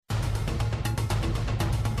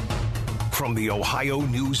From the Ohio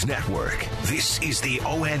News Network, this is the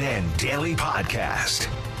ONN Daily Podcast.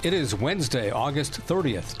 It is Wednesday, August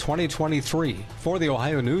 30th, 2023. For the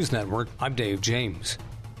Ohio News Network, I'm Dave James.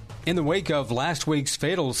 In the wake of last week's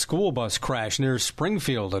fatal school bus crash near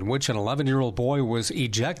Springfield, in which an 11-year-old boy was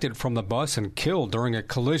ejected from the bus and killed during a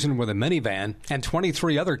collision with a minivan, and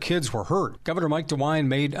 23 other kids were hurt, Governor Mike DeWine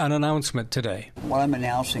made an announcement today. What I'm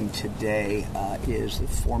announcing today is the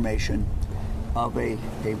formation of a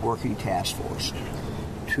working task force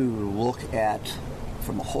to look at,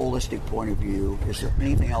 from a holistic point of view, is there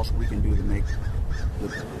anything else we can do to make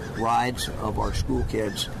the rides of our school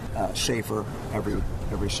kids safer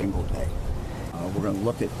every single day. We're going to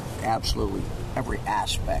look at absolutely every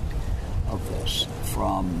aspect of this,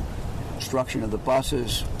 from construction of the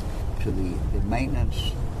buses to the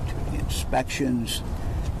maintenance to the inspections.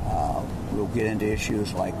 We'll get into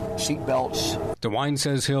issues like seat belts. DeWine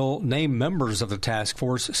says he'll name members of the task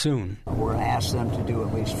force soon. We're going to ask them to do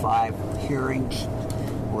at least 5 hearings.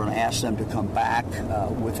 We're going to ask them to come back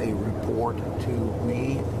with a report to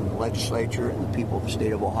me, and the legislature, and the people of the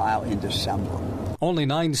state of Ohio in December. Only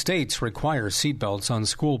 9 states require seatbelts on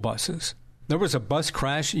school buses. There was a bus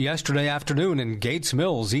crash yesterday afternoon in Gates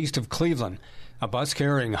Mills, east of Cleveland. A bus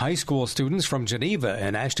carrying high school students from Geneva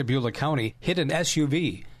and Ashtabula County hit an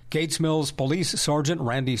SUV. Gates Mills Police Sergeant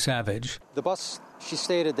Randy Savage. The bus, she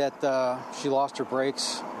stated that she lost her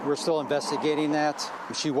brakes. We're still investigating that.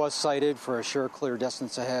 She was cited for a sure clear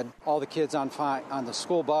distance ahead. All the kids on the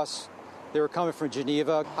school bus, they were coming from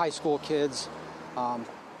Geneva, high school kids.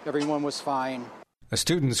 Everyone was fine. The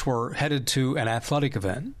students were headed to an athletic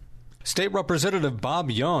event. State Representative Bob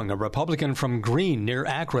Young, a Republican from Greene near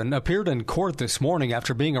Akron, appeared in court this morning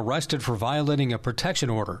after being arrested for violating a protection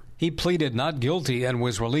order. He pleaded not guilty and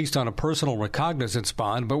was released on a personal recognizance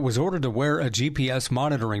bond, but was ordered to wear a GPS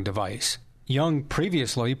monitoring device. Young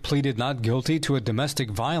previously pleaded not guilty to a domestic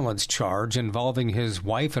violence charge involving his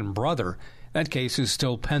wife and brother. That case is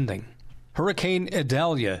still pending. Hurricane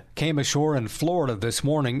Idalia came ashore in Florida this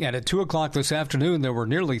morning, and at 2 o'clock this afternoon, there were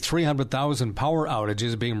nearly 300,000 power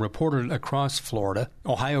outages being reported across Florida.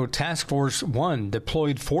 Ohio Task Force 1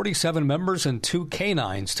 deployed 47 members and 2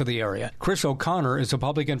 canines to the area. Chris O'Connor is a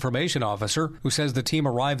public information officer who says the team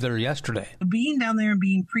arrived there yesterday. Being down there and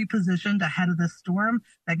being pre-positioned ahead of the storm,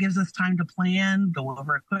 that gives us time to plan, go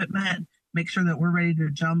over equipment, make sure that we're ready to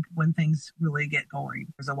jump when things really get going.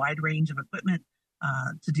 There's a wide range of equipment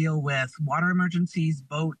to deal with water emergencies,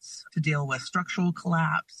 boats, to deal with structural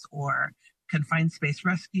collapse or confined space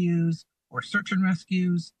rescues or search and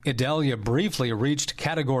rescues. Idalia briefly reached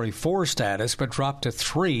Category 4 status, but dropped to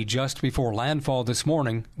 3 just before landfall this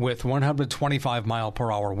morning with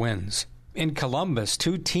 125-mile-per-hour winds. In Columbus,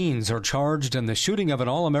 2 teens are charged in the shooting of an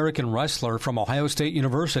All-American wrestler from Ohio State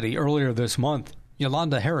University earlier this month.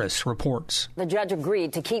 Yolanda Harris reports. The judge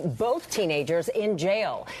agreed to keep both teenagers in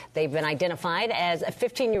jail. They've been identified as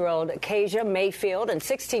 15-year-old Kasia Mayfield and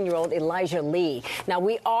 16-year-old Elijah Lee. Now,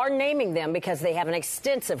 we are naming them because they have an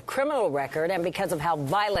extensive criminal record and because of how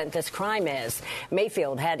violent this crime is.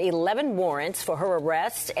 Mayfield had 11 warrants for her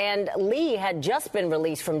arrest, and Lee had just been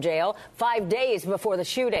released from jail 5 days before the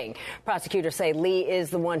shooting. Prosecutors say Lee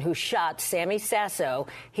is the one who shot Sammy Sasso.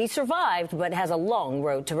 He survived, but has a long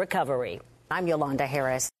road to recovery. I'm Yolanda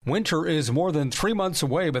Harris. Winter is more than 3 months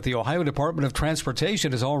away, but the Ohio Department of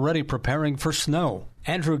Transportation is already preparing for snow.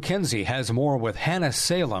 Andrew Kinsey has more with Hannah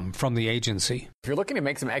Salem from the agency. If you're looking to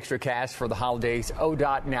make some extra cash for the holidays,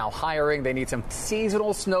 ODOT now hiring. They need some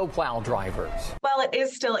seasonal snowplow drivers. Well, it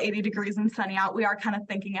is still 80 degrees and sunny out. We are kind of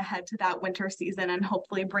thinking ahead to that winter season and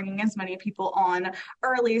hopefully bringing as many people on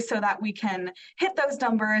early so that we can hit those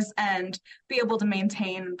numbers and be able to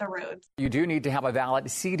maintain the roads. You do need to have a valid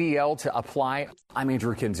CDL to apply. I'm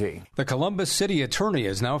Andrew Kinsey. The Columbus City Attorney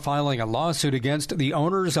is now filing a lawsuit against the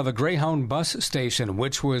owners of a Greyhound bus station,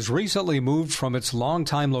 which was recently moved from its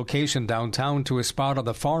longtime location downtown to a spot on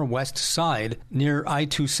the far west side near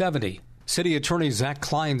I-270. City Attorney Zach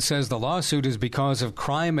Klein says the lawsuit is because of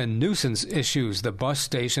crime and nuisance issues the bus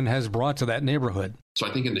station has brought to that neighborhood. So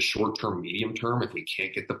I think in the short term, medium term, if we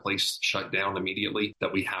can't get the place shut down immediately,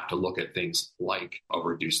 that we have to look at things like a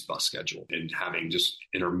reduced bus schedule and having just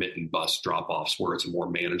intermittent bus drop-offs where it's a more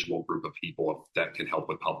manageable group of people that can help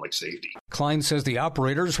with public safety. Klein says the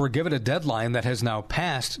operators were given a deadline that has now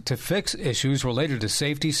passed to fix issues related to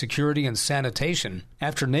safety, security, and sanitation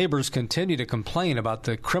after neighbors continue to complain about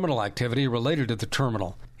the criminal activity related to the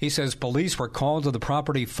terminal. He says police were called to the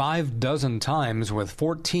property 6 times with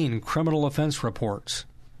 14 criminal offense reports.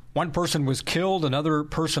 One person was killed, another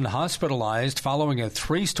person hospitalized following a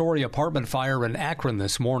 3-story apartment fire in Akron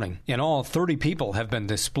this morning. In all, 30 people have been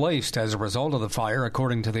displaced as a result of the fire,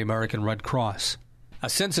 according to the American Red Cross. A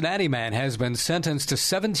Cincinnati man has been sentenced to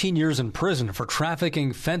 17 years in prison for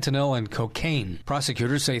trafficking fentanyl and cocaine.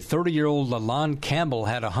 Prosecutors say 30-year-old LaLon Campbell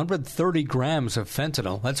had 130 grams of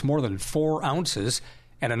fentanyl. That's more than 4 ounces,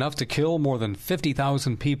 and enough to kill more than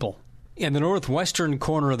 50,000 people. In the northwestern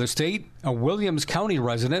corner of the state, a Williams County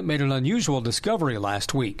resident made an unusual discovery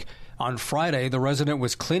last week. On Friday, the resident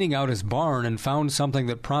was cleaning out his barn and found something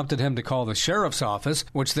that prompted him to call the sheriff's office,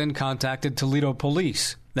 which then contacted Toledo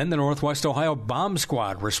police. Then the Northwest Ohio Bomb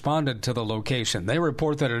Squad responded to the location. They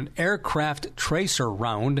report that an aircraft tracer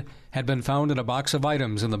round had been found in a box of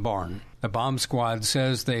items in the barn. The Bomb Squad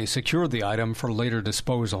says they secured the item for later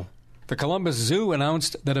disposal. The Columbus Zoo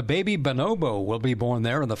announced that a baby bonobo will be born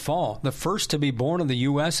there in the fall, the first to be born in the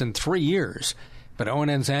U.S. in 3 years. But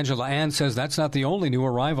ONN's Angela Ann says that's not the only new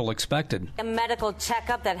arrival expected. A medical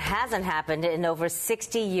checkup that hasn't happened in over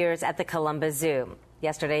 60 years at the Columbus Zoo.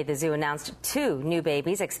 Yesterday, the zoo announced 2 new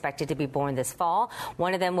babies expected to be born this fall.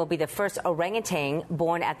 One of them will be the first orangutan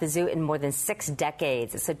born at the zoo in more than 6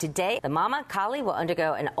 decades. So today, the mama, Kali, will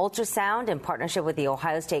undergo an ultrasound in partnership with the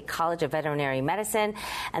Ohio State College of Veterinary Medicine,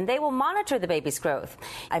 and they will monitor the baby's growth.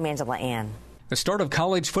 I'm Angela Ann. The start of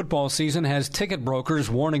college football season has ticket brokers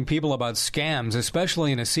warning people about scams,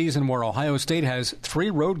 especially in a season where Ohio State has 3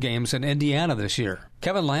 road games in Indiana this year.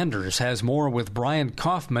 Kevin Landers has more with Brian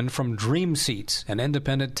Kaufman from Dream Seats, an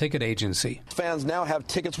independent ticket agency. Fans now have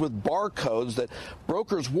tickets with barcodes that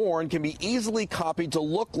brokers warn can be easily copied to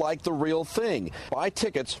look like the real thing. Buy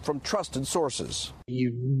tickets from trusted sources.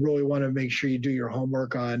 You really want to make sure you do your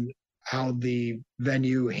homework on how the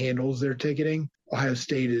venue handles their ticketing. Ohio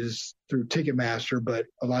State is through Ticketmaster, but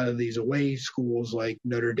a lot of these away schools like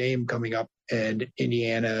Notre Dame coming up and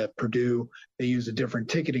Indiana, Purdue, they use a different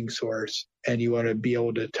ticketing source, and you want to be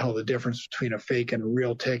able to tell the difference between a fake and a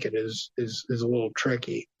real ticket is a little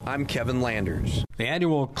tricky. I'm Kevin Landers. The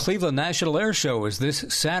annual Cleveland National Air Show is this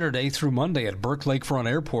Saturday through Monday at Burke Lakefront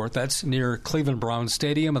Airport. That's near Cleveland Browns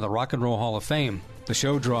Stadium and the Rock and Roll Hall of Fame. The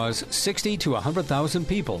show draws 60 to 100,000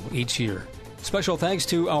 people each year. Special thanks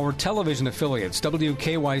to our television affiliates,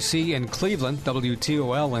 WKYC in Cleveland,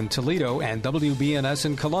 WTOL in Toledo, and WBNS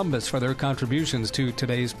in Columbus for their contributions to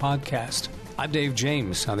today's podcast. I'm Dave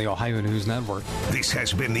James on the Ohio News Network. This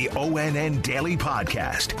has been the ONN Daily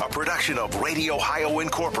Podcast, a production of Radio Ohio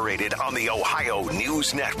Incorporated on the Ohio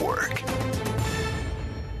News Network.